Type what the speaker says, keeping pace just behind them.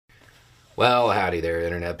Well, howdy there,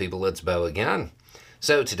 Internet people. It's Bo again.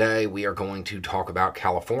 So, today we are going to talk about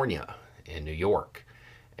California and New York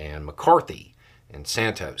and McCarthy and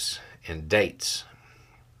Santos and dates.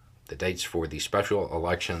 The dates for the special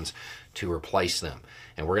elections to replace them.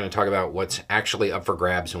 And we're going to talk about what's actually up for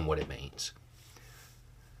grabs and what it means.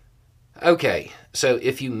 Okay, so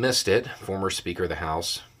if you missed it, former Speaker of the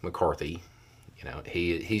House, McCarthy,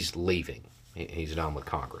 he's leaving. He's done with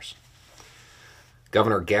Congress.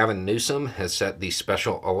 Governor Gavin Newsom has set the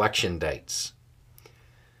special election dates.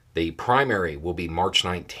 The primary will be March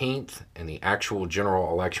 19th, and the actual general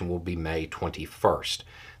election will be May 21st.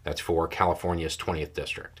 That's for California's 20th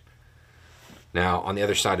district. Now, on the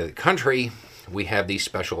other side of the country, we have the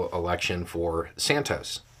special election for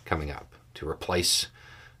Santos coming up to replace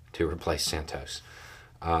Santos.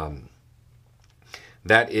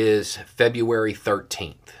 That is February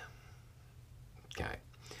 13th. Okay.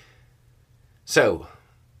 So,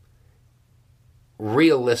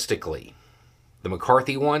 realistically, the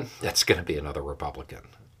McCarthy one, that's going to be another Republican.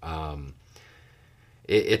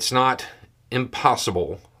 It's not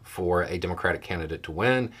impossible for a Democratic candidate to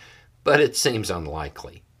win, but it seems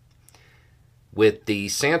unlikely. With the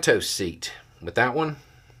Santos seat, with that one,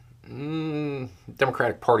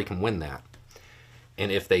 Democratic Party can win that. And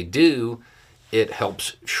if they do, it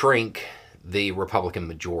helps shrink the Republican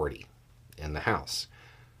majority in the House.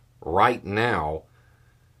 Right now,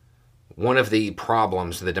 one of the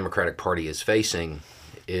problems the Democratic Party is facing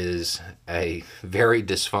is a very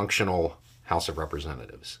dysfunctional House of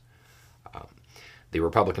Representatives. The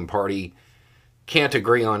Republican Party can't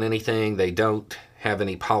agree on anything. They don't have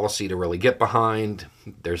any policy to really get behind.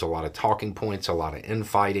 There's a lot of talking points, a lot of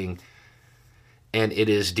infighting, and it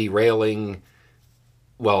is derailing,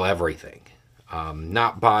 well, everything.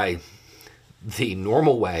 Not by the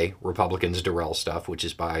normal way Republicans derail stuff, which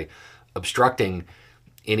is by obstructing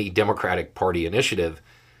any Democratic Party initiative.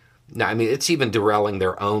 No, I mean, it's even derailing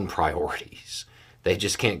their own priorities. They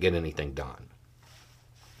just can't get anything done.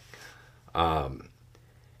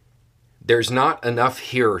 There's not enough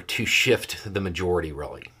here to shift the majority,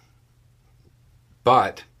 really.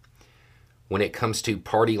 But when it comes to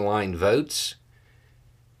party line votes,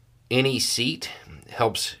 any seat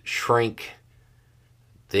helps shrink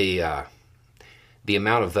the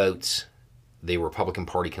amount of votes the Republican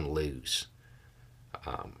Party can lose.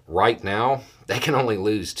 Right now, they can only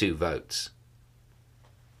lose 2 votes.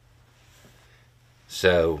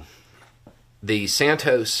 So, the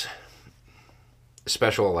Santos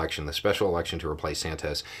special election, the special election to replace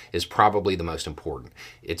Santos, is probably the most important.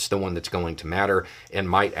 It's the one that's going to matter and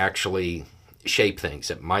might actually shape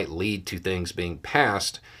things. It might lead to things being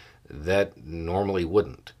passed that normally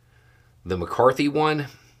wouldn't. The McCarthy one,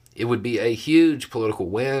 it would be a huge political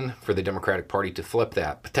win for the Democratic Party to flip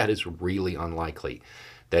that, but that is really unlikely.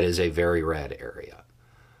 That is a very red area.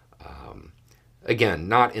 Again,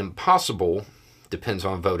 not impossible, depends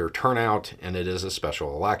on voter turnout, and it is a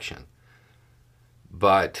special election.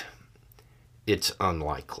 But it's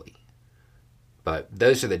unlikely. But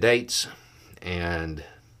those are the dates, and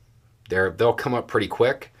they'll come up pretty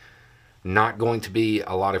quick. Not going to be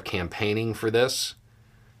a lot of campaigning for this.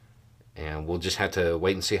 And we'll just have to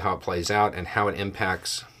wait and see how it plays out and how it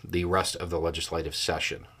impacts the rest of the legislative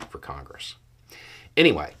session for Congress.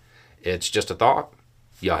 Anyway, it's just a thought.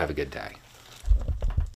 Y'all have a good day.